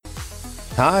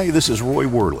Hi, this is Roy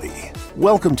Worley.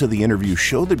 Welcome to the interview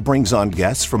show that brings on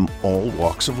guests from all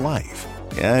walks of life.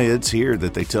 Yeah, it's here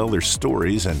that they tell their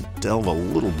stories and delve a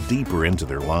little deeper into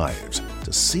their lives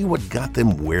to see what got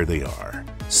them where they are.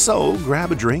 So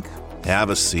grab a drink,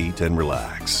 have a seat, and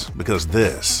relax, because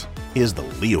this is the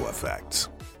Leo Effect.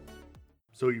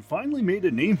 So you finally made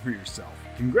a name for yourself.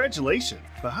 Congratulations!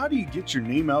 But how do you get your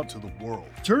name out to the world?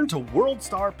 Turn to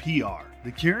WorldStar PR.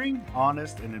 The caring,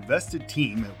 honest, and invested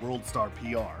team at WorldStar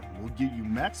PR will give you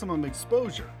maximum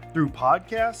exposure through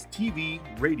podcasts, TV,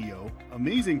 radio,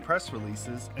 amazing press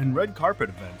releases, and red carpet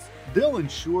events. They'll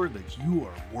ensure that you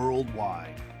are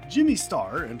worldwide. Jimmy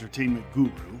Starr, entertainment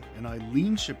guru, and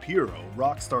Eileen Shapiro,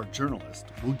 rock star journalist,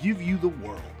 will give you the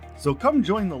world. So come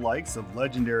join the likes of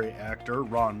legendary actor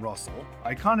Ron Russell,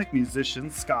 iconic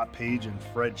musicians Scott Page and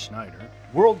Fred Schneider,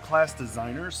 world-class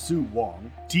designer Sue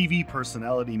Wong, TV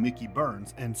personality Mickey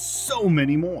Burns, and so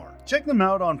many more. Check them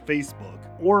out on Facebook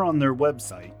or on their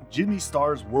website,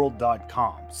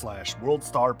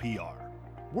 jimmystarsworld.com/WorldStarPR.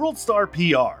 WorldStar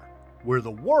PR, where the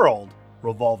world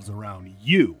revolves around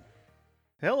you.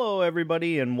 Hello,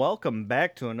 everybody, and welcome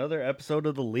back to another episode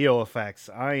of the Leo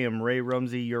Effects. I am Ray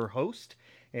Rumsey, your host,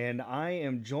 and I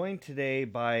am joined today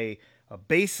by a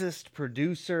bassist,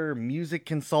 producer, music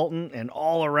consultant, and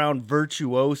all-around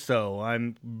virtuoso.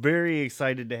 I'm very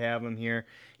excited to have him here.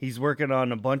 He's working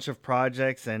on a bunch of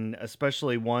projects, and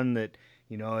especially one that,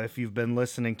 you know, if you've been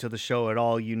listening to the show at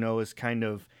all, you know is kind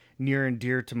of near and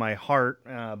dear to my heart,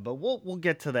 but we'll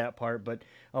get to that part. But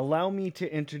allow me to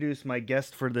introduce my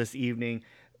guest for this evening,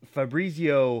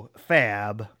 Fabrizio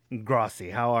Fab Grossi.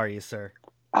 How are you, sir?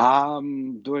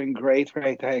 I'm doing great,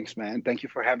 Ray. Thanks, man. Thank you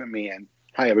for having me. And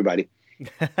hi, everybody.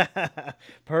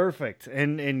 Perfect.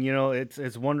 And you know,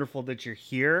 it's wonderful that you're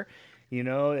here. You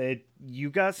know, you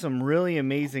got some really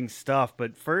amazing stuff.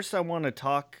 But first, I want to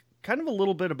talk kind of a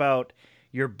little bit about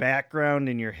your background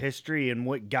and your history and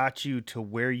what got you to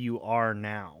where you are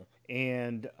now.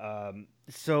 And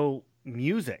so,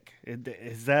 music,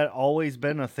 has that always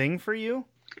been a thing for you?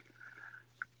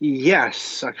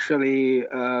 Yes, actually,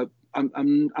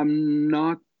 I'm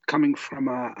not coming from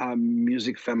a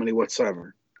music family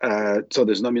whatsoever. So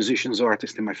there's no musicians or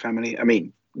artists in my family. I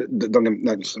mean, don't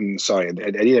get, I'm sorry,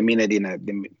 I didn't mean it in a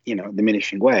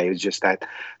diminishing way. It's just that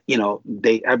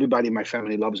everybody in my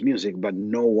family loves music, but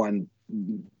no one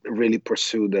really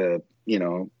pursued a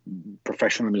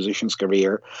professional musician's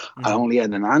career. Mm-hmm. I only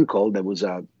had an uncle that was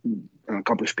an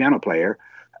accomplished piano player.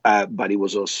 But he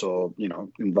was also,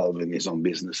 involved in his own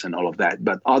business and all of that.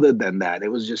 But other than that, it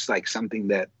was just like something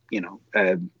that,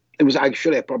 it was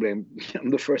actually I'm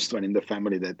the first one in the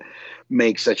family that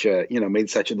made such a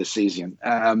decision.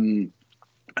 I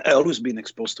always been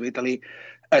exposed to Italy,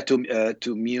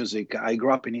 to music. I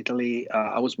grew up in Italy.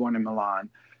 I was born in Milan,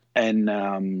 and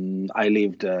I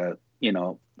lived,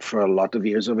 for a lot of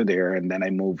years over there. And then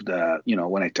I moved,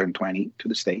 when I turned 20 to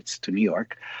the States, to New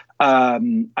York.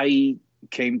 I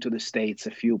came to the States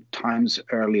a few times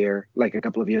earlier, like a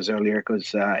couple of years earlier,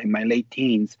 because in my late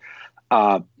teens,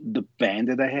 the band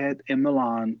that I had in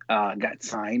Milan got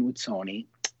signed with Sony.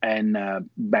 And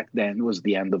back then it was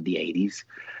the end of the 80s.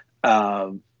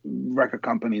 Record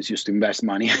companies used to invest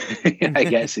money, I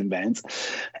guess, in bands.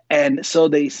 And so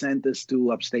they sent us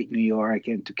to upstate New York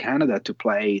and to Canada to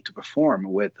perform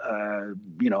with,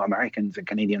 Americans and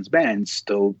Canadians bands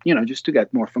to, just to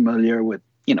get more familiar with,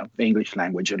 the English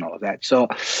language and all of that. So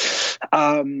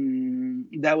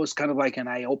that was kind of like an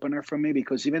eye opener for me,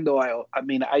 because even though I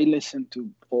listened to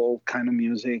all kind of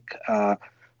music,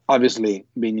 obviously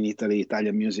being in Italy,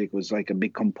 Italian music was like a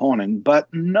big component, but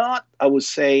not, I would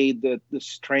say, the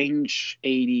strange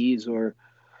 80s or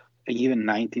even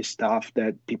 90s stuff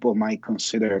that people might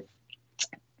consider.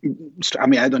 I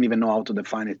mean, I don't even know how to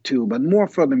define it too, but more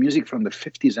for the music from the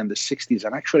 50s and the 60s.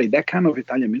 And actually that kind of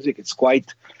Italian music, it's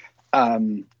quite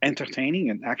entertaining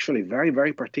and actually very,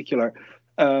 very particular.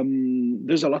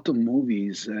 There's a lot of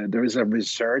movies. There is a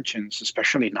resurgence,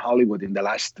 especially in Hollywood in the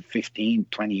last 15,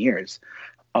 20 years,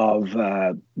 of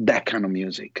that kind of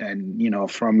music. And,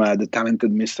 from the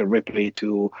talented Mr. Ripley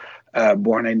to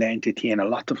Born Identity and a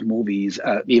lot of movies,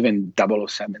 even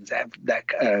 007's have that,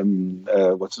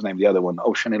 what's his name, the other one,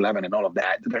 Ocean 11 and all of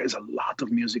that. There is a lot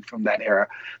of music from that era.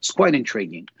 It's quite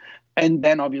intriguing. And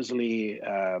then obviously,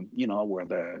 were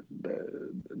the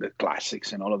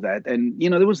classics and all of that. And,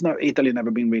 there was Italy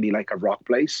never been really like a rock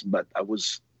place, but I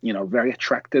was, very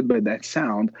attracted by that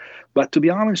sound. But to be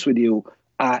honest with you,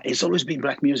 it's always been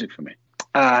black music for me.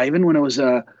 Even when I was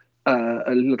a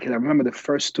little kid. I remember the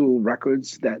first two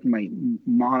records that my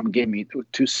mom gave me,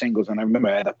 two singles, and I remember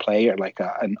I had a player, like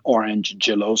an orange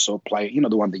Geloso player,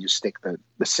 the one that you stick the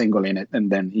single in it,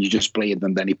 and then you just play it,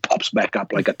 and then it pops back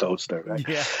up like a toaster, right?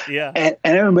 Yeah, yeah. And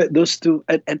I remember those two,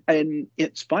 and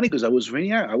it's funny because I was really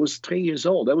young. I was 3 years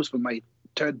old. That was for my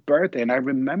third birthday, and I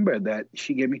remember that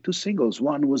she gave me two singles.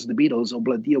 One was the Beatles,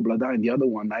 Obladi Oblada, and the other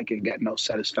one, I Can Get No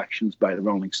Satisfactions by the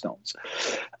Rolling Stones.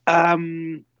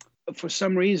 Um, for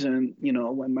some reason,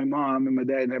 when my mom and my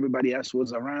dad and everybody else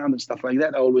was around and stuff like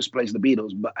that, I always plays the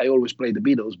Beatles. But I always played the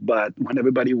Beatles. But when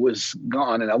everybody was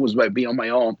gone and I was by be on my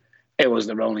own, it was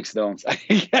the Rolling Stones. I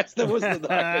guess that was the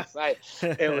darker side.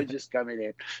 It was just coming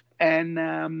in, and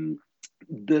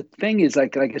the thing is,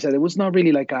 like I said, it was not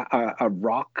really like a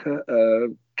rock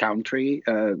country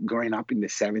growing up in the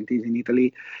 '70s in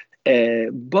Italy,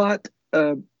 but.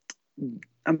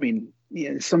 I mean,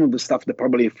 yeah, some of the stuff that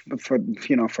probably for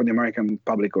the American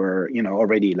public or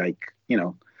already like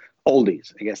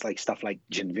oldies, I guess, like stuff like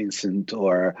Gene Vincent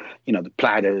or the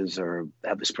Platters or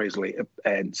Elvis Presley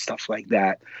and stuff like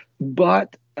that.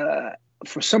 But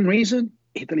for some reason,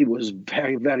 Italy was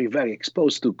very, very, very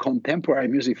exposed to contemporary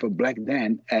music from back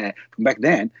then.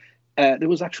 There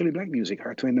was actually black music,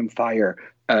 Earth, Wind and Fire,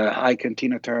 Ike and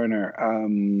Tina Turner,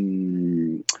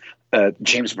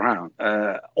 James Brown,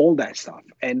 all that stuff.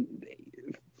 And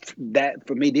that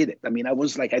for me did it. I mean, I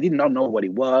was like, I did not know what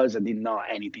it was. I didn't know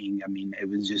anything. I mean, it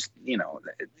was just,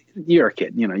 you're a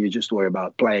kid, you just worry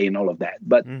about play and all of that.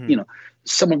 But, Hmm.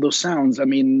 some of those sounds, I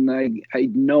mean, I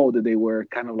know that they were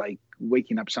kind of like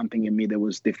waking up something in me that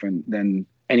was different than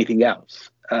anything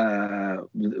else.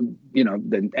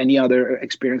 Than any other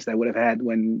experience that I would have had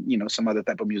when, some other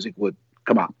type of music would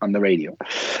come out on the radio.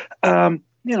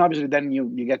 Obviously then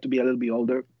you get to be a little bit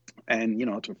older and,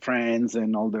 to friends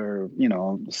and older,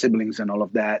 siblings and all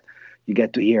of that, you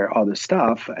get to hear other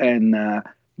stuff. And,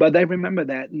 but I remember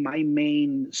that my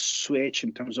main switch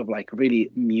in terms of like really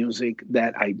music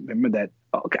that I remember that,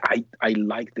 okay, I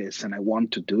like this and I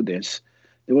want to do this.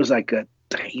 There was like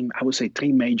I would say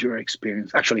three major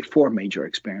experience, actually four major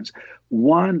experience.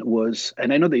 One was,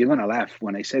 and I know that you're gonna laugh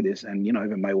when I say this, and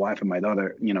even my wife and my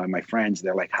daughter, and my friends,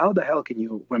 they're like, "How the hell can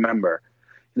you remember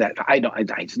that?" I don't.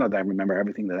 It's not that I remember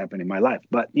everything that happened in my life,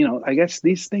 but I guess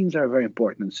these things are very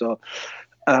important. So,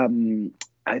 I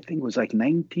think it was like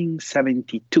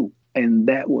 1972, and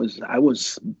I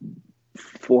was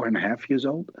 4.5 years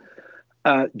old.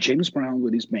 James Brown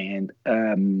with his band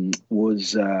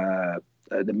was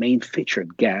the main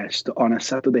featured guest on a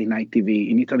Saturday night TV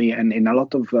in Italy and in a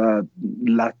lot of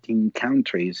Latin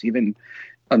countries, even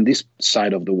on this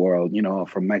side of the world,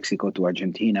 from Mexico to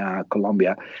Argentina,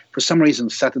 Colombia. For some reason,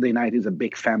 Saturday night is a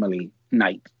big family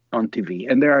night on TV,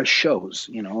 and there are shows,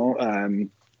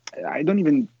 I don't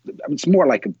even, it's more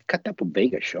like a type of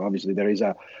Vegas show. Obviously, there is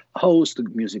a host, a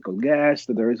musical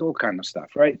guest, there is all kind of stuff,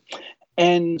 right?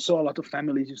 And so a lot of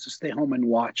families used to stay home and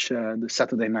watch the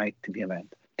Saturday night TV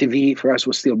event. TV for us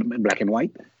was still black and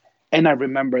white. And I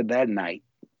remember that night,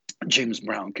 James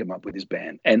Brown came up with his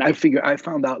band. And I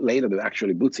found out later that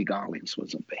actually Bootsy Garlins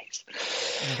was on bass.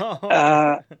 Oh.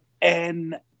 Uh,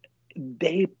 and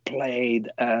they played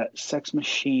Sex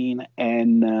Machine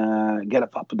and Get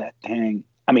Up Up With That Thing.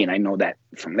 I mean, I know that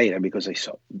from later because I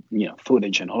saw,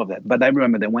 footage and all of that. But I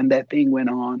remember that when that thing went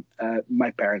on, my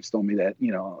parents told me that,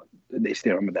 they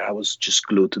still remember that I was just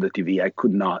glued to the TV. I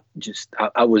could not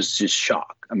I was just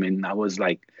shocked. I mean, I was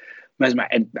like,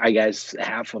 and I guess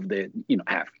half of the,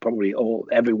 probably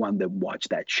everyone that watched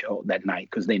that show that night,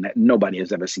 because nobody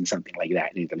has ever seen something like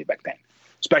that in Italy back then,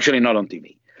 especially not on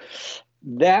TV.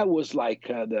 That was like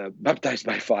the baptized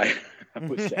by fire, I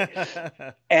would say.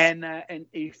 And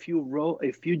if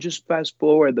you just fast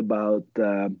forward about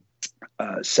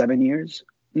 7 years,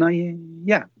 no,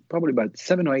 yeah, probably about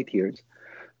 7 or 8 years,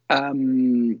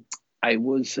 I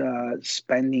was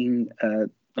spending a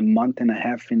month and a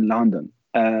half in London.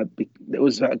 It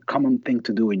was a common thing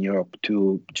to do in Europe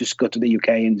to just go to the UK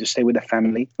and just stay with a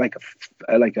family, like a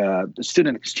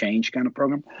student exchange kind of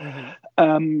program.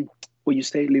 Hmm. Where you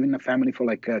stay, live in a family for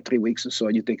like 3 weeks or so,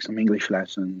 and you take some English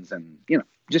lessons, and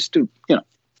just to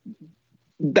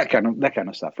that kind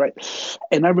of stuff, right?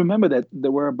 And I remember that there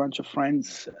were a bunch of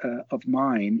friends of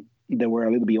mine that were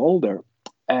a little bit older.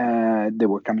 They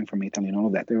were coming from Italy and all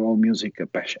of that. They were all music,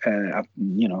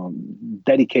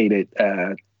 dedicated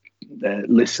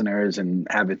listeners and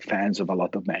avid fans of a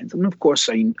lot of bands. And of course,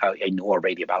 I knew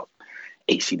already about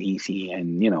AC/DC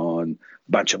and and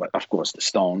a bunch of course, the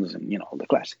Stones and all the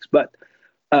classics. But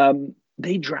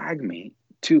they dragged me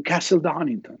to Castle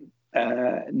Donington,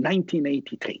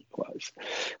 1983 was.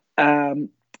 Um,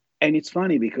 And it's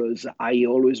funny because I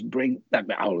mean,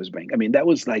 that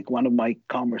was like one of my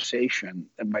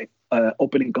my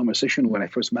opening conversation when I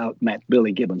first met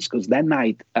Billy Gibbons, because that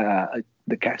night,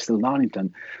 the Castle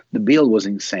Donington, the bill was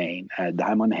insane.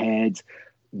 Diamond Heads,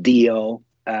 Dio,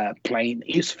 playing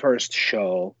his first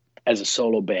show as a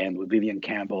solo band with Vivian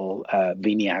Campbell,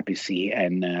 Vinny Appice,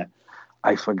 and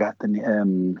I forgot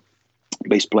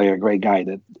bass player, great guy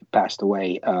that passed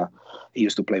away. He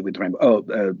used to play with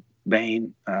Rainbow.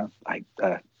 Bane. I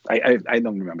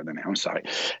don't remember the name. I'm sorry.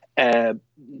 Uh,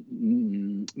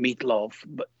 Meatloaf,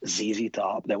 but ZZ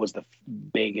Top. That was the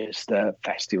biggest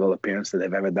festival appearance that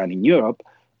they've ever done in Europe.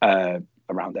 Around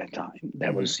that time,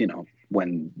 that Hmm. was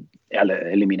when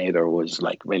Eliminator was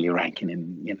like really ranking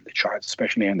in the charts,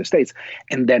 especially in the States.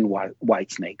 And then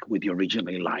Whitesnake with the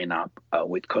original lineup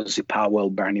with Cozy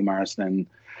Powell, Bernie Marsden,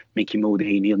 Mickey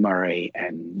Moody, Neil Murray,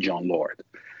 and John Lord.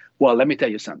 Well, let me tell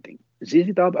you something.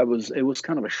 ZZ Top, it was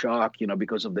kind of a shock,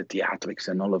 because of the theatrics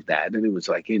and all of that, and it was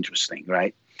like interesting,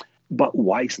 right? But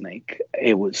Whitesnake,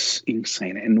 it was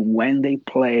insane. And when they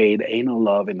played "Ain't No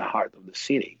Love in the Heart of the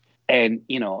City," and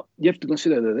you have to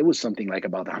consider that there was something like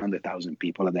about 100,000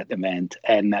 people at that event,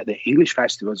 and the English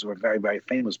festivals were very, very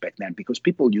famous back then because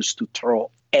people used to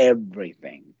throw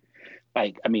everything.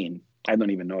 Like, I mean, I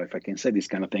don't even know if I can say these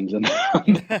kind of things on,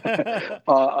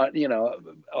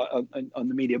 on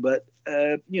the media, but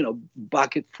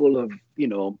bucket full of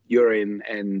urine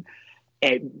and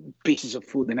pieces of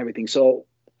food and everything. So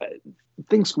uh,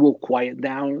 things will quiet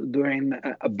down during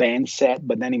a band set,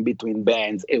 but then in between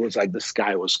bands, it was like the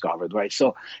sky was covered, right?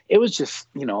 So it was just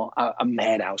a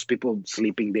madhouse. People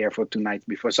sleeping there for 2 nights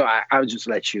before. So I'll just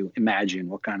let you imagine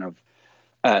what kind of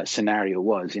scenario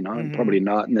was, and Hmm. probably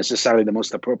not necessarily the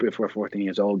most appropriate for a 14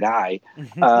 years old guy,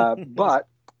 but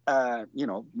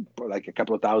like a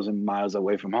couple of thousand miles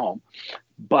away from home.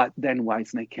 But then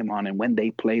Whitesnake came on, and when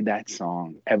they played that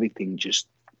song, everything just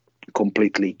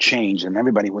completely changed, and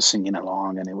everybody was singing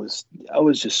along, and it was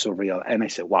just surreal. And I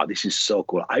said, "Wow, this is so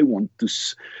cool! I want to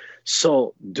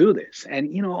so do this." And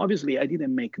obviously, I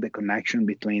didn't make the connection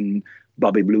between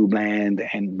Bobby Blue Bland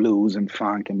and blues and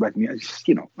funk and black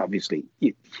music. Obviously,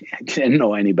 I didn't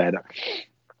know any better.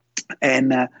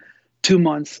 And 2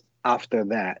 months after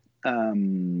that,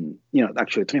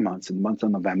 actually 3 months, in the month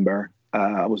of November,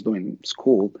 I was doing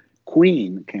school.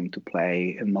 Queen came to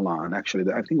play in Milan.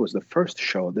 Actually, I think it was the first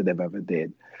show that they've ever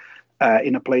did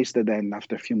in a place that then,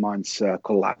 after a few months,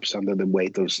 collapsed under the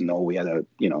weight of snow. We had an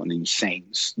insane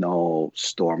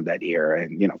snowstorm that year,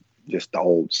 and just the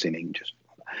whole scene just.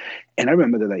 And I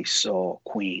remember that I saw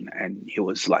Queen, and it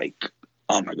was like,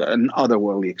 oh my god, an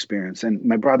otherworldly experience. And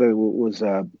my brother was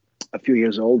a few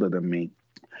years older than me,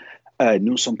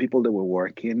 knew some people that were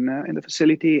working in the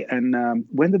facility, and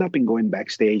we ended up in going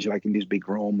backstage, like in this big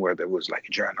room where there was like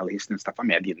a journalist and stuff. I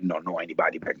mean, I didn't know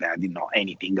anybody back then. I didn't know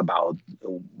anything about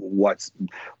what's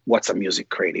a music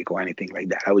critic or anything like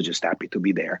that. I was just happy to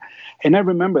be there, and I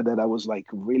remember that I was like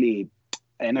really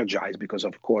energized because,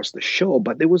 of course, the show.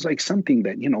 But there was like something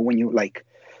that when you like.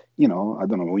 I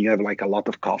don't know, when you have like a lot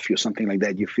of coffee or something like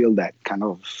that, you feel that kind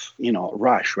of,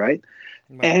 rush, right?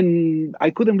 Right. And I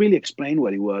couldn't really explain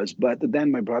what it was, but then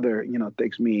my brother,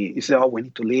 takes me. He said, "Oh, we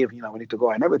need to leave. We need to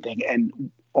go and everything." And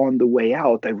on the way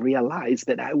out, I realized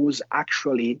that I was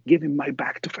actually giving my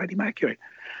back to Freddie Mercury.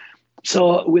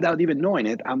 So without even knowing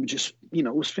it, I'm just,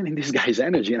 was feeling this guy's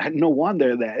energy, and I had no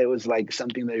wonder that it was like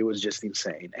something that it was just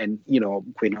insane. And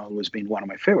Queen always been one of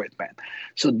my favorite bands.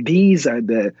 So these are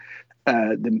the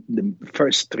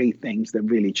first three things that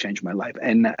really changed my life.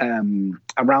 And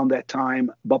around that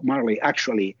time, Bob Marley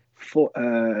actually for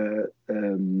I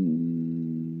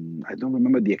don't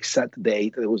remember the exact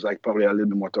date. It was like probably a little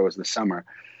bit more towards the summer.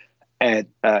 At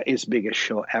his biggest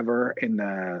show ever in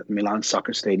the Milan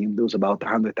soccer stadium, there was about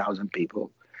 100,000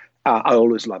 people. I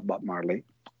always loved Bob Marley,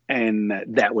 and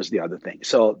that was the other thing.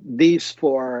 So these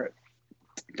four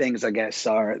things, I guess,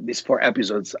 are these four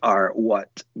episodes are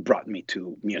what brought me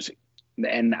to music.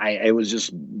 And I was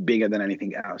just bigger than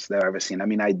anything else that I've ever seen. I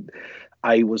mean,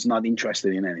 I was not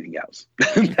interested in anything else.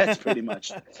 That's pretty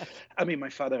much. I mean, my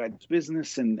father had his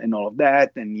business and all of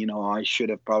that, and I should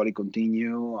have probably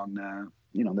continued on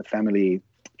the family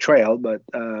trail, but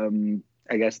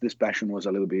I guess this passion was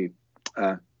a little bit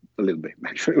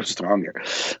actually it was stronger.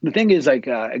 The thing is, like,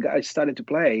 I started to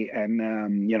play, and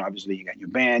obviously you got your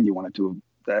band, you wanted to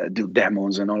do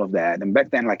demos and all of that. And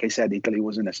back then, like I said, Italy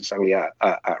wasn't necessarily a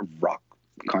rock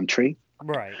country.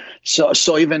 Right.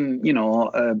 So even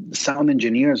sound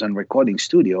engineers and recording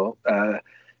studio,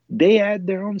 they had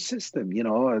their own system,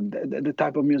 and the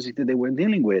type of music that they were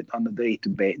dealing with on the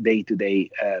day-to-day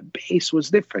base was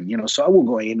different, So I will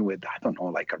go in with, I don't know,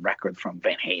 like a record from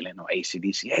Van Halen or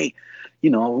AC/DC. Hey, we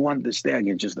want this there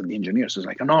again. Just the engineers was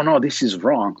like, no, no, this is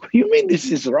wrong. What do you mean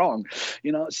this is wrong?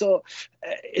 So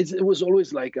it was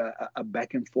always like a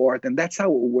back and forth, and that's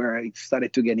how where I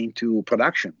started to get into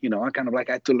production. I kind of like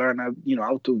had to learn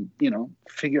how to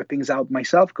figure things out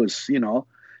myself, because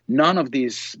none of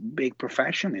these big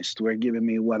professionists were giving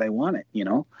me what I wanted.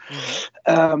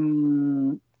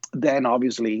 Mm-hmm. Then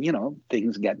obviously,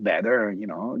 things get better.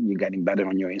 You're getting better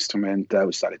on your instrument.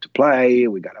 We started to play.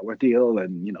 We got our deal,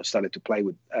 and started to play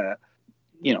with,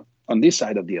 on this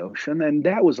side of the ocean, and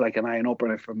that was like an eye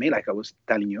opener for me, like I was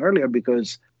telling you earlier,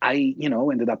 because I,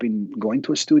 ended up in going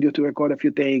to a studio to record a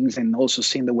few things, and also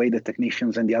seeing the way the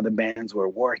technicians and the other bands were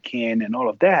working and all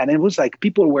of that. And it was like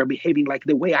people were behaving like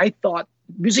the way I thought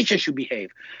musicians should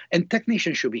behave, and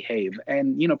technicians should behave,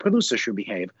 and producers should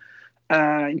behave,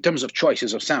 in terms of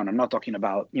choices of sound. I'm not talking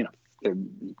about the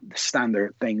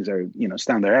standard things are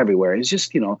standard everywhere. It's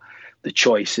just the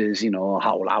choices,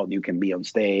 how loud you can be on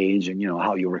stage, and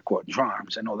how you record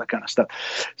drums and all that kind of stuff.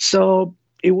 So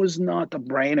it was not a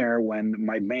brainer when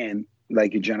my band,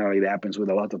 like it generally happens with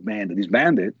a lot of bands,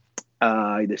 disbanded.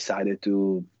 I decided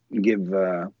to give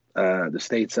the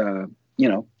States a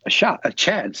shot, a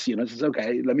chance. It's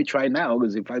okay. Let me try it now,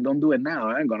 because if I don't do it now,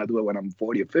 I'm gonna do it when I'm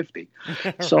 40 or 50.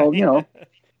 So Right.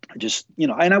 just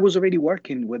and I was already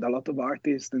working with a lot of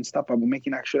artists and stuff. I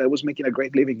was making a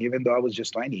great living, even though I was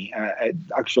just 20.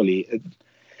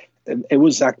 It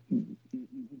was like,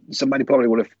 somebody probably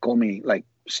would have called me like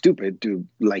stupid to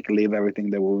like leave everything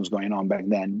that was going on back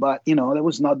then, but that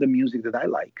was not the music that I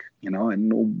like.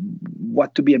 And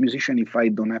what to be a musician if I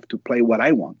don't have to play what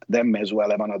I want? Then may as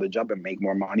well have another job and make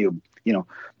more money, or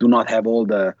do not have all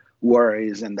the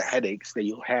worries and the headaches that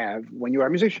you have when you are a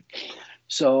musician.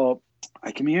 So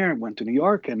I came here, went to New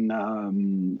York, and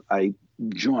I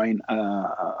joined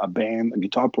a band, a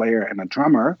guitar player and a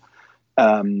drummer.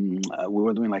 We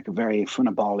were doing like a very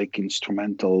funabolic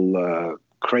instrumental,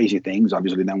 crazy things.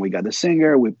 Obviously, then we got a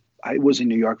singer. I was in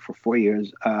New York for 4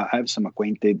 years. I have some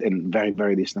acquainted and very,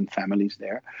 very distant families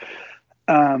there.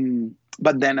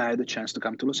 But then I had the chance to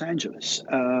come to Los Angeles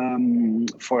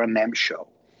for a NAMM show.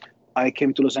 I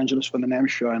came to Los Angeles for the NAMM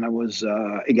show, and I was,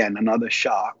 again, another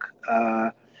shock.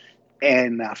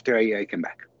 And after a year, I came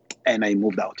back and I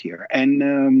moved out here.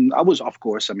 And I was, of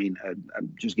course, I'm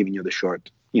just giving you the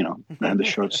short, the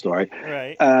short story.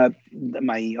 Right.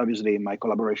 My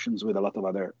collaborations with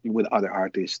with other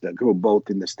artists that grew both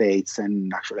in the States,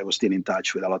 and actually I was still in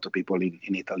touch with a lot of people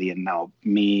in Italy, and now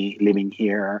me living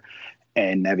here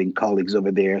and having colleagues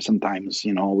over there. Sometimes,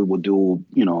 we would do,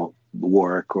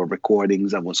 work or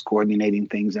recordings. I was coordinating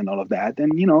things and all of that.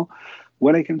 And,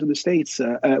 when I came to the States,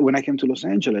 when I came to Los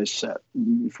Angeles,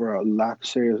 for a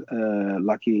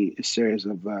lucky series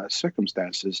of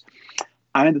circumstances,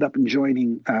 I ended up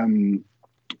joining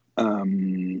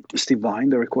Steve Vai in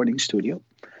the recording studio.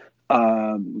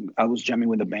 I was jamming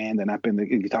with the band, and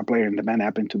the guitar player in the band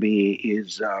happened to be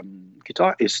his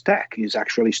tech. He's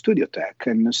actually studio tech,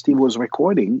 and Steve was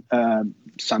recording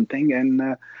something,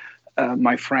 and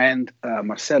my friend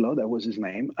Marcelo, that was his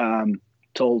name,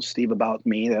 told Steve about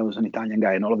me. That was an Italian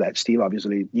guy and all of that. Steve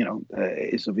obviously,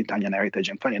 is of Italian heritage,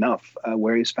 and funny enough,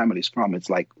 where his family's from, it's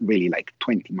like really like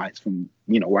 20 miles from,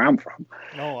 where I'm from.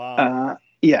 Oh, wow.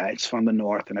 Yeah, it's from the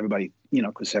north, and everybody,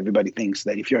 because everybody thinks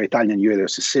that if you're Italian, you're either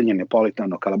Sicilian,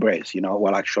 Neapolitan, or Calabrese.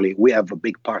 Well, actually, we have a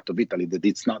big part of Italy that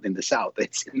it's not in the south;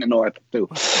 it's in the north too.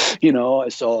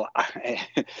 So,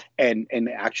 and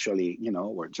actually,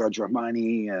 where Giorgio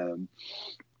Armani,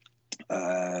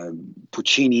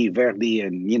 Puccini, Verdi,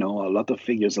 and a lot of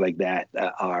figures like that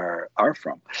are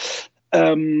from.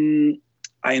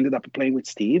 I ended up playing with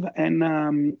Steve,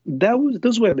 and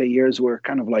those were the years where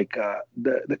kind of like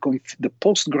the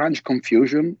post grunge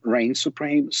confusion reigned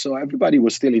supreme. So everybody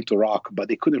was still into rock, but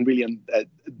they couldn't really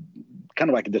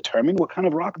kind of like determine what kind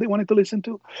of rock they wanted to listen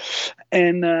to.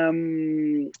 And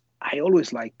I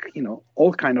always like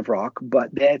all kind of rock, but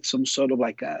they had some sort of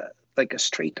like a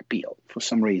straight appeal for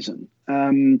some reason.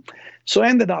 So I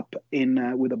ended up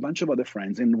with a bunch of other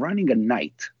friends in running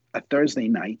a Thursday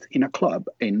night in a club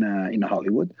in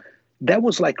Hollywood. That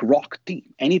was like rock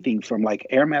theme, anything from like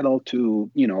air metal to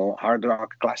hard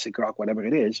rock, classic rock, whatever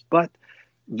it is, but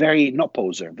very not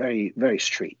poser, very very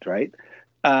street, right?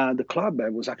 The club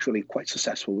was actually quite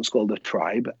successful. It was called The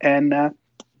Tribe, and a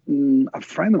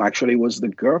friend of actually was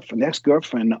the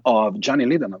ex-girlfriend of Johnny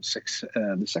Lydon of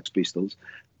the Sex Pistols.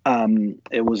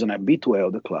 It was an habitué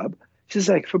of the club. She's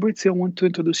like, Fabrizio, I want to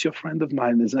introduce you a friend of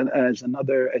mine as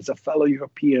a fellow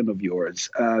European of yours.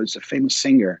 Is a famous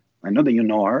singer. I know that you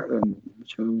know her.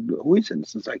 Who is it?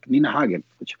 It's like Nina Hagen.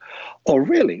 Oh,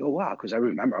 really? Oh, wow. Because I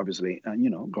remember, obviously,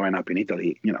 growing up in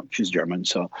Italy, she's German.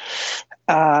 So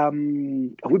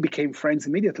we became friends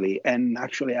immediately. And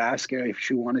actually, I asked her if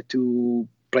she wanted to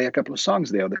play a couple of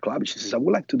songs there at the club. She says, I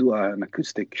would like to do an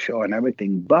acoustic show and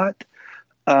everything, but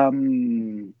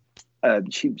um,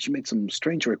 she made some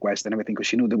strange requests and everything because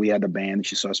she knew that we had a band.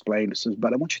 She saw us playing. She says,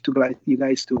 but I want you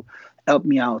guys to help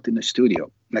me out in the studio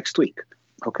next week.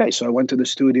 Okay, so I went to the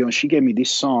studio and she gave me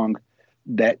this song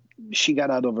that she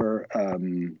got out of her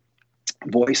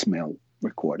voicemail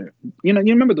recorder. You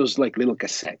remember those like little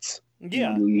cassettes?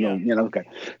 Yeah, yeah. Okay.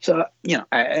 So,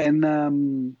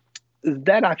 and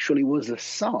that actually was a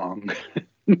song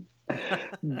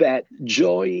that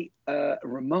Joy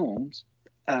Ramones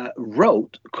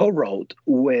co-wrote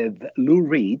with Lou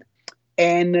Reed.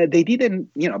 And they didn't,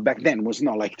 back then was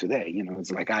not like today.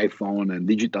 It's like iPhone and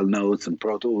digital notes and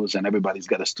Pro Tools, and everybody's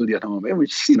got a studio at home. It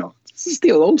was, it's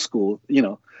still old school. They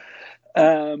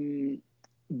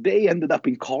ended up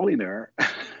in calling her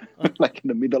like in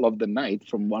the middle of the night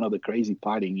from one of the crazy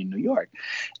partying in New York,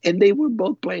 and they were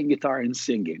both playing guitar and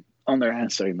singing on their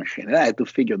answering machine. And I had to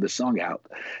figure the song out.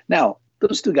 Now,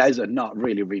 those two guys are not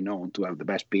really renowned to have the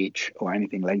best pitch or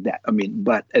anything like that. I mean,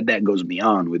 but that goes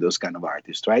beyond with those kind of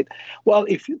artists, right? Well,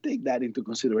 if you take that into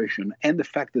consideration and the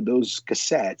fact that those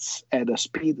cassettes had a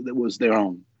speed that was their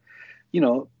own,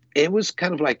 it was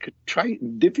kind of like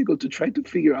difficult to try to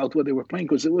figure out what they were playing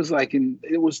because it was like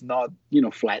it was not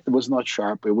flat, it was not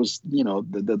sharp, it was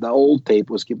the old tape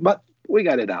was but we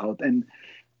got it out, and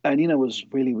Nina was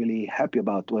really, really happy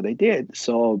about what I did.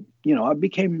 So, I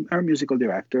became her musical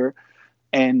director.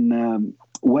 And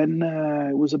when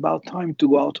it was about time to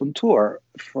go out on tour,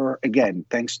 again,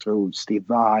 thanks to Steve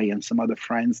Vai and some other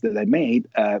friends that I made,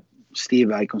 Steve,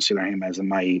 I consider him as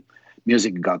my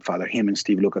music godfather. Him and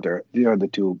Steve Lukather, they are the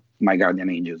two, my guardian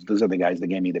angels. Those are the guys that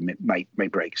gave me my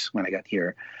breaks when I got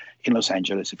here in Los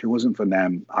Angeles. If it wasn't for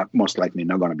them, I'm most likely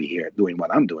not going to be here doing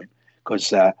what I'm doing.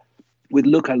 Because with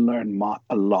Luke, I learned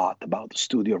a lot about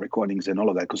studio recordings and all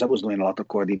of that because I was doing a lot of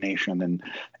coordination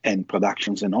and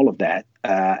productions and all of that.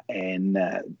 And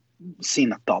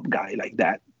seeing a top guy like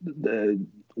that, the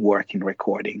work in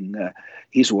recording,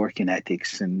 his work in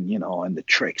ethics and and the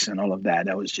tricks and all of that,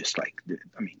 I was just like,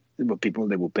 I mean, there were people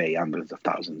that would pay hundreds of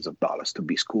thousands of dollars to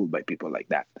be schooled by people like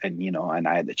that, and and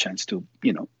I had the chance to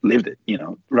lived it,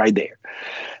 right there.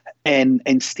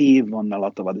 And Steve on a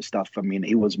lot of other stuff. I mean,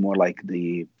 he was more like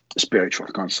the spiritual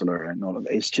counselor and all of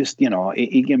that. It's just,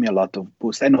 it gave me a lot of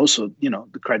boost. And also,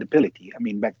 the credibility. I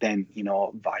mean, back then,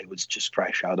 Vi was just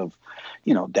fresh out of,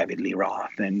 David Lee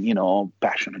Roth and,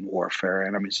 Passion and Warfare.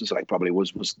 And I mean, it's just like probably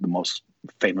was the most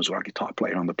famous rock guitar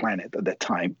player on the planet at that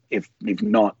time, if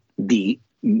not the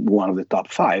one of the top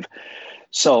five.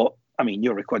 So, I mean,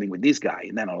 you're recording with this guy,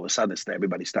 and then all of a sudden,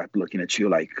 everybody starts looking at you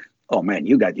like, "Oh man,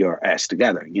 you got your ass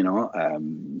together,"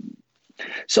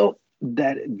 So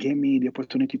that gave me the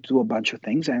opportunity to do a bunch of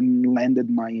things and landed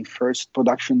my first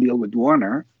production deal with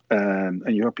Warner,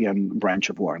 a European branch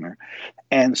of Warner.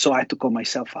 And so I had to call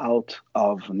myself out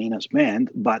of Nina's band,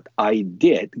 but I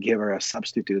did give her a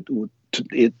substitute.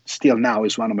 It still now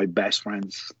is one of my best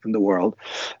friends in the world,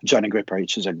 Johnny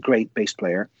Gripperich, is a great bass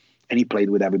player. And he played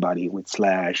with everybody, with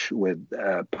Slash, with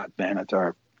Pat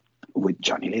Benatar, with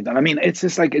Johnny Lydon. I mean, it's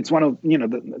just like it's one of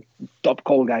the top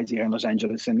cool guys here in Los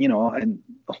Angeles, and and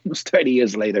almost 30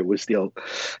 years later, we're still,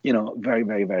 very,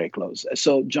 very, very close.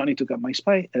 So Johnny took up my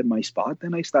spot,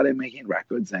 and I started making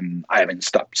records, and I haven't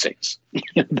stopped since.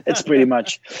 That's pretty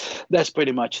much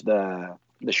the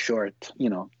short,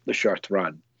 the short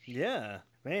run. Yeah,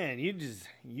 man,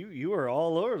 you are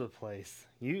all over the place.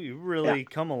 You really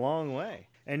come a long way.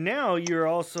 And now you're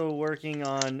also working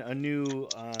on a new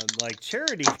like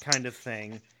charity kind of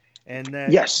thing, and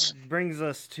that Yes. brings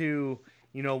us to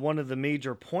one of the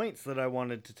major points that I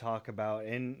wanted to talk about.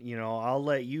 And I'll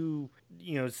let you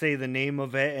say the name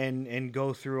of it and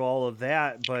go through all of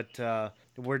that. But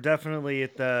we're definitely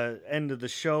at the end of the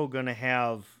show gonna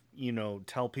have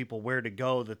tell people where to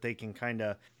go that they can kind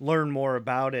of learn more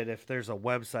about it if there's a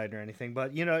website or anything.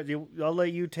 But I'll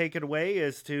let you take it away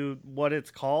as to what it's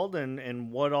called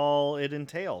and what all it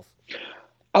entails.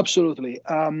 Absolutely.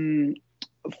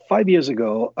 5 years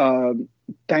ago,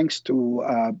 thanks to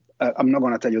I'm not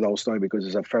going to tell you the whole story because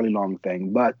it's a fairly long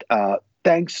thing, but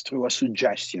thanks to a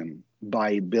suggestion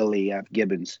by Billy F.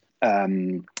 Gibbons,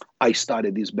 I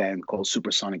started this band called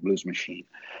Supersonic Blues Machine.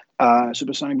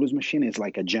 Supersonic Blues Machine is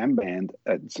like a jam band.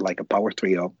 It's like a power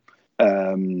trio.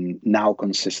 now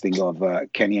consisting of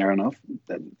Kenny Aronoff,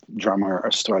 the drummer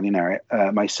extraordinary,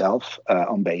 myself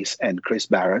on bass, and Chris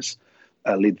Barras,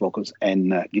 lead vocals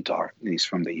and guitar. He's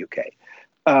from the UK.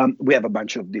 We have a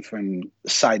bunch of different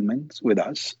sidemen with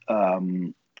us,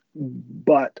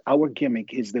 but our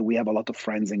gimmick is that we have a lot of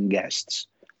friends and guests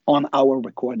on our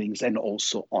recordings and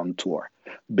also on tour.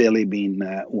 Billy being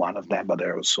one of them, but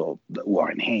there are also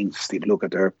Warren Haynes, Steve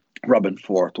Lukather, Robin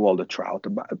Ford, Walter Trout,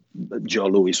 Joe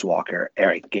Louis Walker,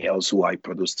 Eric Gales, who I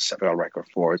produced several records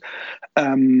for.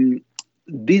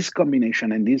 This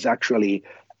combination and this actually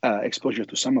exposure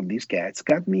to some of these cats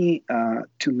got me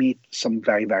to meet some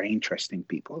very, very interesting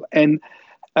people. And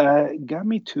got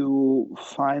me to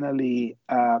finally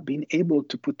being able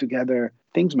to put together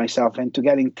things myself and to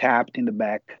getting tapped in the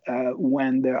back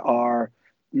when there are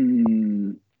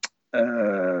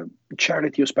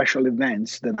charity or special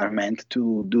events that are meant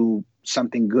to do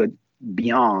something good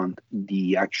beyond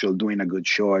the actual doing a good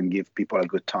show and give people a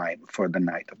good time for the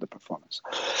night of the performance.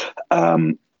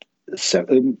 So,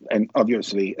 and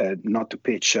obviously, not to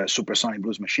pitch Supersonic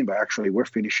Blues Machine, but actually, we're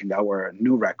finishing our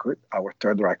new record, our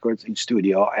third record in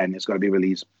studio, and it's going to be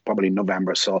released probably in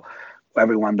November. So,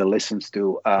 everyone that listens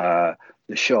to the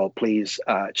show, please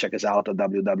check us out at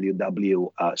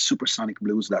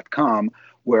www.supersonicblues.com.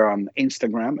 We're on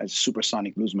Instagram as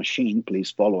Supersonic Blues Machine.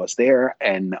 Please follow us there,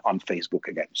 and on Facebook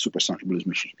again, Supersonic Blues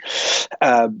Machine.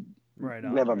 Right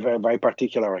we have a very, very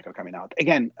particular record coming out.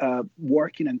 Again,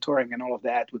 working and touring and all of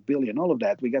that with Billy and all of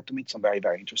that, we got to meet some very,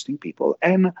 very interesting people.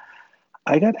 And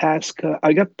I got asked,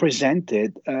 I got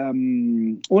presented,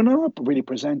 well, not really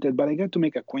presented, but I got to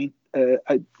make I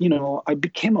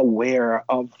became aware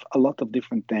of a lot of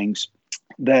different things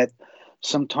that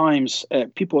sometimes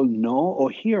people know or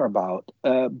hear about,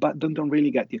 but don't really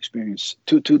get the experience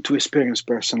to experience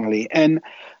personally. And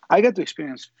I got to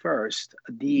experience first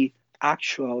the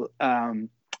actual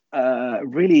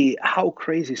really how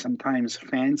crazy sometimes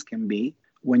fans can be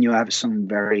when you have some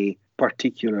very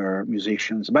particular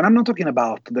musicians. But I'm not talking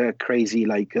about the crazy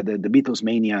like the Beatles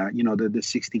mania, the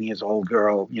 16 years old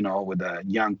girl, with a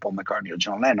young Paul McCartney or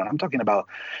John Lennon. I'm talking about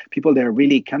people that are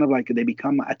really kind of like they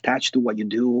become attached to what you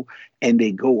do and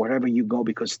they go wherever you go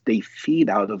because they feed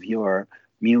out of your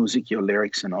music, your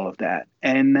lyrics, and all of that.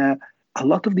 And a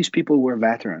lot of these people were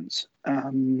veterans.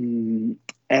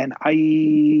 And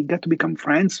I got to become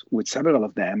friends with several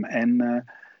of them. And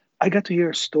I got to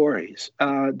hear stories.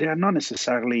 They are not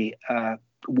necessarily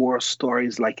war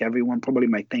stories like everyone probably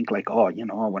might think, like, oh,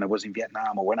 when I was in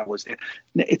Vietnam or when I was there.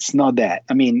 It's not that.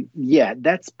 I mean, yeah,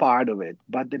 that's part of it.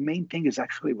 But the main thing is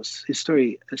actually was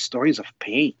stories of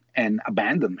pain and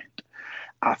abandonment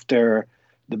after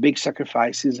the big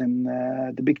sacrifices and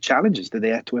the big challenges that they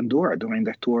had to endure during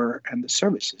their tour and the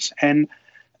services. And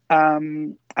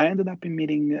I ended up in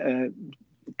meeting a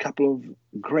couple of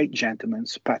great gentlemen,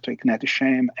 Patrick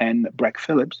Nettesham and Breck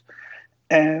Phillips,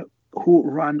 who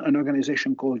run an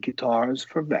organization called Guitars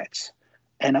for Vets.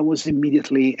 And I was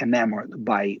immediately enamored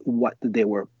by what they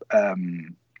were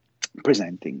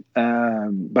presenting.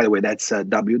 By the way, that's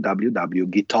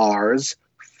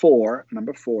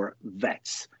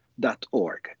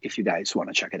www.guitars4vets.org if you guys want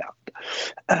to check it out.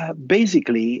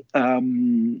 Basically,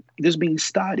 there's been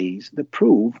studies that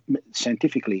prove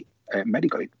scientifically,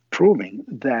 medically proving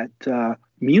that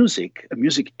music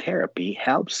therapy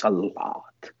helps a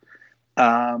lot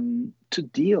to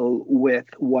deal with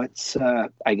what's,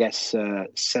 I guess,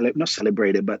 not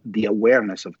celebrated, but the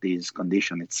awareness of this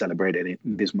condition. It's celebrated in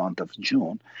this month of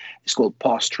June. It's called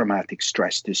post-traumatic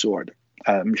stress disorder.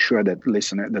 I'm sure that the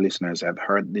listeners have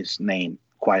heard this name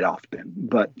quite often,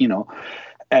 but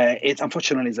it's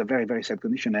unfortunately a very, very sad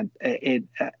condition, and it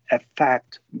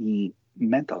affects the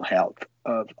mental health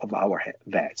of our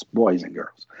vets, boys and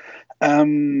girls.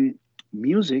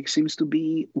 Music seems to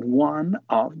be one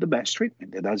of the best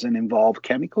treatment. It doesn't involve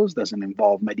chemicals, doesn't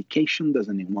involve medication,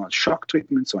 doesn't involve shock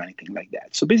treatments or anything like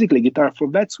that. So basically, Guitar for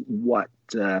Vets, what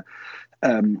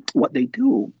they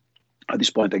do. At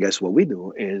this point, I guess what we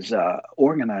do is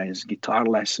organize guitar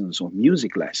lessons or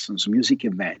music lessons, music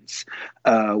events.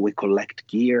 We collect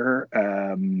gear,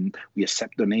 we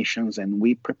accept donations, and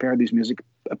we prepare these music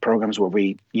programs where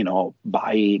we,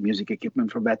 buy music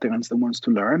equipment for veterans that wants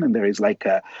to learn. And there is like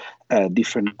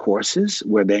different courses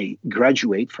where they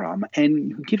graduate from,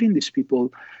 and giving these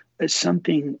people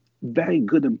something very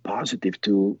good and positive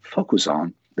to focus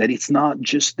on. That it's not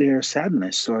just their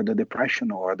sadness or the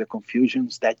depression or the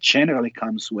confusions that generally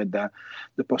comes with the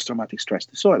post-traumatic stress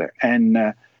disorder. And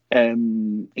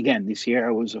again, this year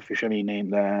I was officially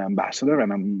named ambassador,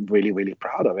 and I'm really, really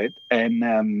proud of it.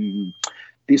 And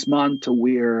this month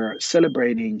we're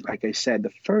celebrating, like I said,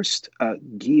 the first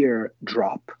gear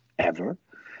drop ever.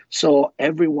 So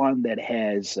everyone that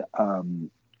has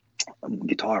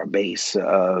guitar, bass,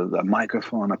 a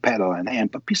microphone, a pedal, an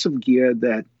amp, a piece of gear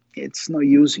that it's not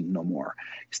using no more.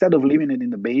 Instead of leaving it in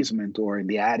the basement or in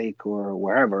the attic or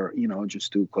wherever,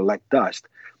 just to collect dust,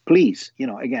 please,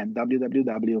 again,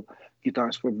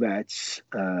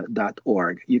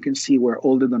 www.guitarsforvets.org. You can see where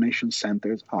all the donation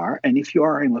centers are. And if you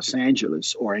are in Los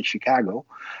Angeles or in Chicago,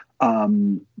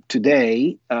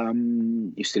 today,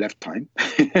 you still have time.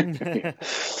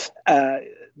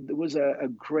 There was a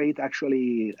great,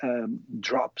 actually,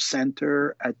 drop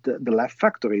center at the Left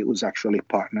Factory. It was actually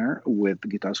partner with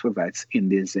Guitars for Vets in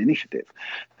this initiative.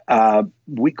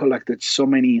 We collected so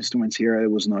many instruments here; it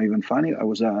was not even funny. I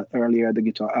was earlier at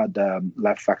the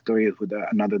Left Factory with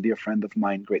another dear friend of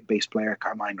mine, great bass player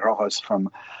Carmine Rojas from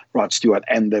Rod Stewart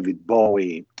and David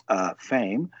Bowie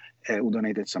fame, who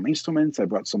donated some instruments. I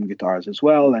brought some guitars as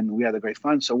well, and we had a great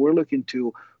fun. So we're looking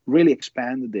to really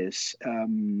expand this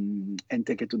and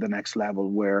take it to the next level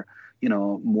where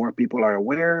more people are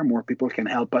aware, more people can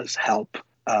help us help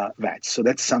vets. So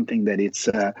that's something that it's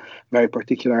very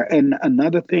particular. And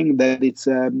another thing that it's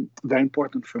very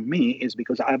important for me is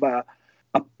because I have a,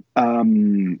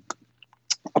 um,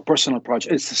 a personal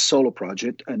project. It's a solo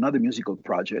project, another musical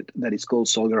project that is called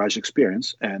Soul Garage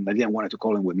Experience. And I didn't want to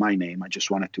call it with my name. I just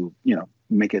wanted to,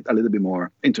 make it a little bit more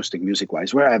interesting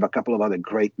music-wise, where I have a couple of other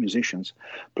great musicians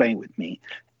playing with me.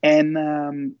 And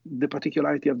the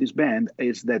particularity of this band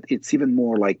is that it's even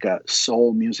more like a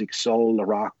soul music, soul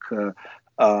rock,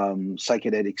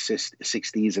 psychedelic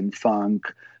 60s and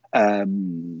funk,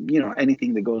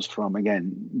 anything that goes from,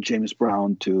 again, James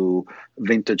Brown to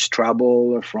Vintage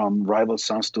Trouble, from Rival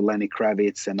Sons to Lenny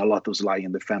Kravitz, and a lot of Sly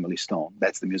and the Family Stone.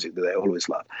 That's the music that I always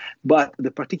love. But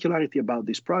the particularity about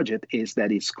this project is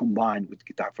that it's combined with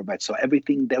Guitar for Vets. So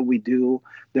everything that we do,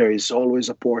 there is always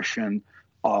a portion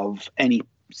of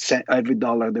every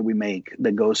dollar that we make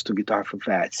that goes to Guitar for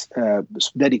Vets,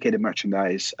 dedicated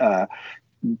merchandise,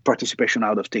 participation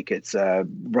out of tickets,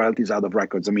 royalties out of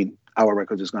records. I mean, our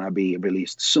record is going to be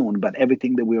released soon, but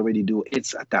everything that we already do,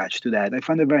 it's attached to that. I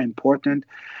find it very important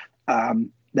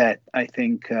that I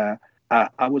think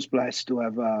I was blessed to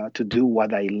have to do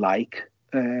what I like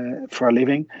for a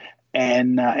living,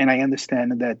 and I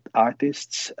understand that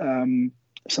artists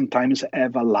sometimes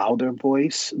have a louder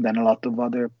voice than a lot of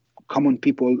other common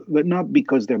people, but not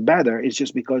because they're better. It's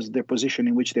just because their position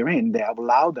in which they're in, they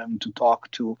allow them to talk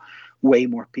to way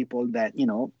more people that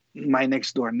my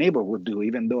next door neighbor would do,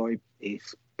 even though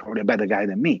he's probably a better guy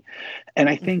than me. And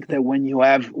I think that when you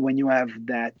have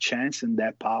that chance and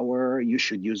that power, you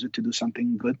should use it to do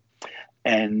something good.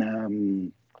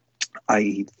 And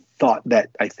I thought that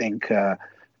I think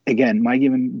again, my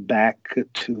giving back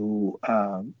to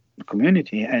the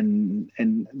community and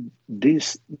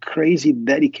these crazy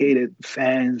dedicated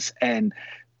fans and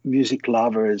music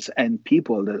lovers and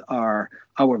people that are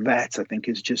our vets, I think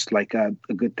is just like a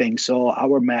good thing. So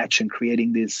our match and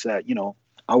creating this,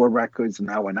 our records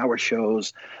now and our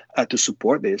shows to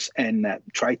support this and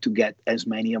try to get as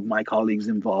many of my colleagues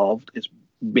involved. It's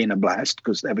been a blast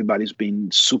because everybody's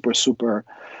been super, super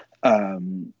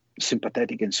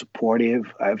sympathetic and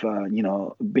supportive. I have a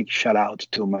big shout out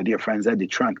to my dear friends Eddie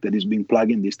Trunk that has been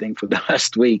plugging this thing for the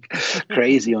last week,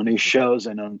 crazy on his shows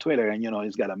and on Twitter, and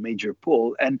he's got a major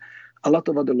pull, and a lot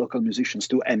of other local musicians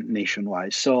too, and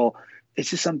nationwide. So it's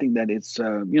just something that it's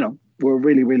we're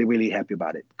really really really happy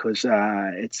about it because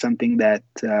it's something that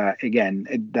again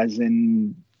it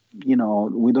doesn't.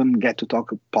 We don't get to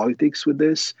talk politics with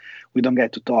this. We don't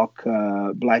get to talk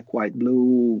black, white,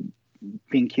 blue,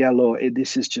 pink, yellow.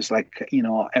 This is just like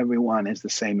everyone is the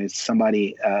same. It's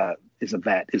somebody is a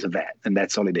vet, and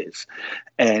that's all it is.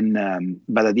 And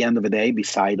but at the end of the day,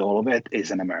 beside all of it, is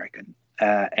an American.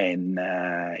 And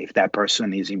if that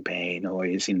person is in pain or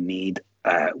is in need,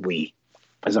 we,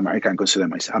 as American, consider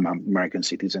myself I'm an American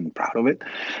citizen, proud of it,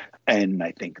 and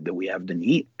I think that we have the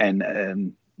need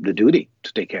and the duty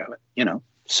to take care of it.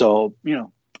 So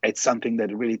it's something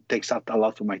that really takes up a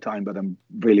lot of my time, but I'm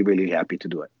really really happy to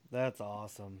do it. That's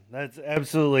awesome. That's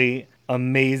absolutely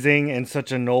amazing and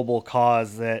such a noble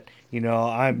cause that,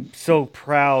 I'm so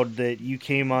proud that you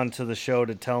came onto the show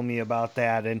to tell me about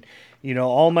that. And,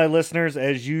 all my listeners,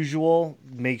 as usual,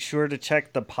 make sure to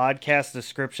check the podcast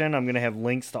description. I'm going to have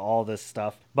links to all this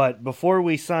stuff. But before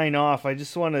we sign off, I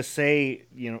just want to say,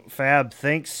 Fab,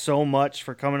 thanks so much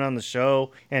for coming on the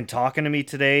show and talking to me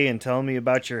today and telling me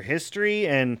about your history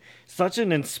and such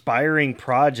an inspiring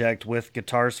project with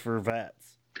Guitars for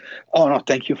Vets. Oh no,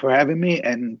 thank you for having me,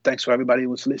 and thanks for everybody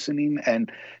who's listening.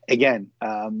 And again,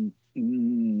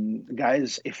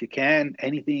 guys, if you can,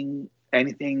 anything,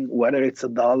 whether it's a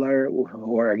dollar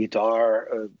or a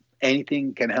guitar,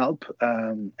 anything can help.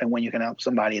 And when you can help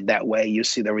somebody that way, you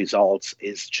see the results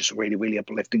is just really, really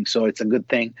uplifting. So it's a good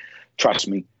thing. Trust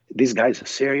me. These guys are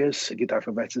serious. Guitar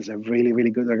for Vets is a really, really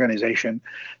good organization.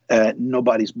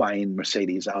 Nobody's buying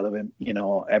Mercedes out of it.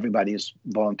 Everybody's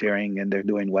volunteering and they're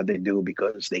doing what they do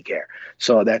because they care.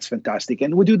 So that's fantastic.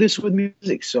 And we do this with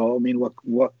music. So, I mean,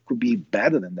 what could be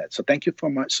better than that? So thank you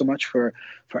so much for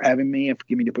having me and for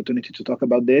giving me the opportunity to talk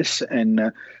about this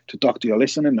and to talk to your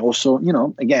listener. And also,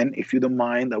 again, if you don't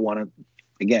mind, I want to,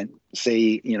 again,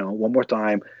 say, one more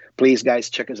time, please, guys,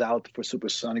 check us out for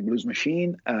Supersonic Blues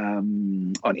Machine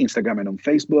on Instagram and on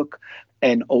Facebook.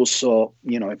 And also,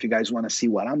 if you guys want to see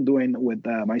what I'm doing with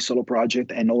my solo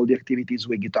project and all the activities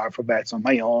with Guitar for Vets on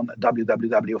my own,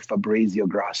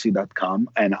 www.fabriziogrossi.com.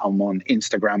 And I'm on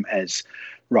Instagram as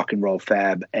Rock and Roll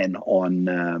Fab and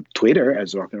on Twitter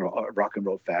as Rock and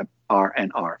Roll Fab,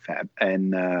 R&R Fab,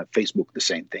 and Facebook the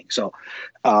same thing. So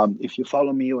if you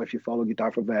follow me or if you follow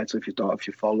Guitar for Vets, or if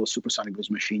you follow Supersonic Blues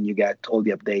Machine, you get all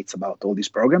the updates about all these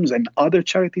programs and other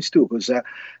charities too. Because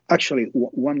actually,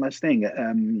 one last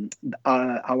thing,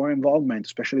 our involvement,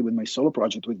 especially with my solo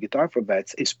project with Guitar for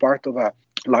Vets, is part of a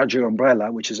larger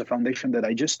umbrella, which is a foundation that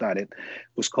I just started. It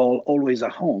was called Always a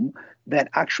Home, that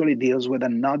actually deals with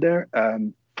another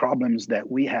problems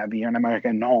that we have here in America,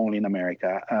 and not only in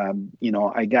America.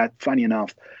 I got, funny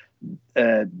enough,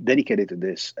 dedicated to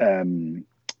this,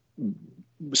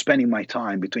 spending my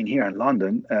time between here and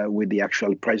London with the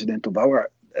actual president of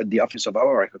the office of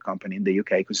our record company in the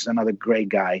UK, because he's another great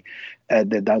guy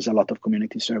that does a lot of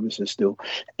community services too.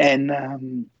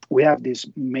 And we have this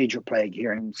major plague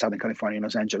here in Southern California, in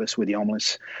Los Angeles, with the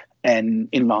homeless, and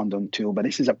in London too. But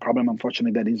this is a problem,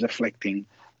 unfortunately, that is afflicting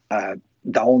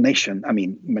the whole nation. I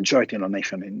mean, majority of the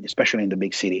nation, especially in the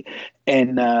big city.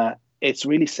 And it's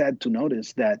really sad to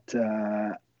notice that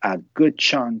a good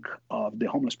chunk of the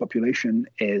homeless population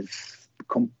is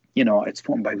it's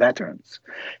formed by veterans.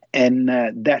 And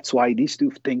that's why these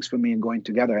two things for me are going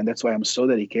together. And that's why I'm so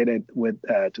dedicated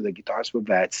to the Guitars for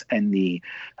Vets and the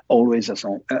Always a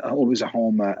Home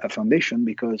Foundation,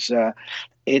 because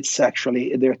it's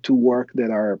actually, they're two work that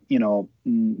are,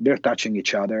 they're touching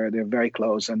each other. They're very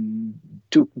close. And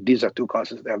these are two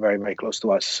causes that are very, very close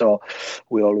to us. So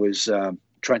we always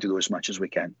trying to do as much as we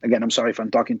can. Again, I'm sorry if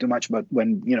I'm talking too much, but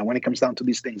when it comes down to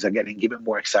these things, I'm getting even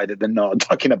more excited than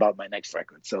talking about my next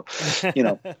record. So,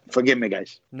 forgive me,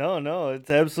 guys. No,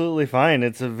 it's absolutely fine.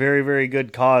 It's a very, very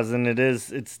good cause, and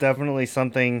it's definitely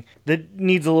something that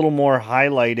needs a little more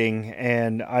highlighting,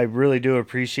 and I really do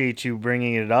appreciate you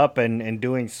bringing it up and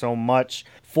doing so much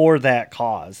for that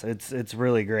cause. It's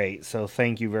really great. So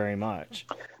thank you very much.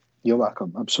 You're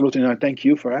welcome. Absolutely. No, thank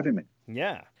you for having me.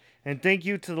 Yeah. And thank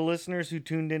you to the listeners who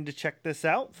tuned in to check this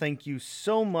out. Thank you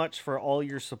so much for all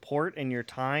your support and your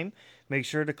time. Make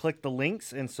sure to click the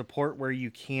links and support where you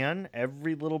can.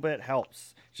 Every little bit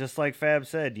helps. Just like Fab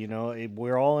said,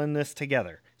 we're all in this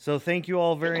together. So thank you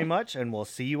all very much, and we'll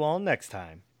see you all next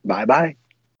time. Bye-bye.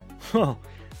 Oh,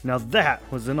 now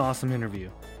that was an awesome interview.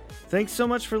 Thanks so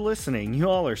much for listening. You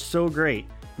all are so great.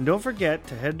 And don't forget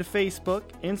to head to Facebook,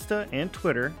 Insta, and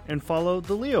Twitter and follow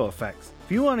The Leo Effects.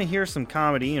 If you want to hear some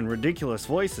comedy and ridiculous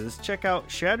voices, check out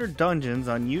Shattered Dungeons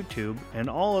on YouTube and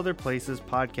all other places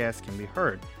podcasts can be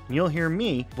heard. And you'll hear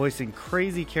me voicing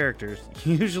crazy characters,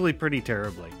 usually pretty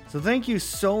terribly. So thank you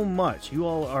so much. You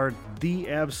all are the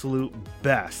absolute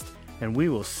best. And we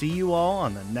will see you all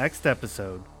on the next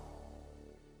episode.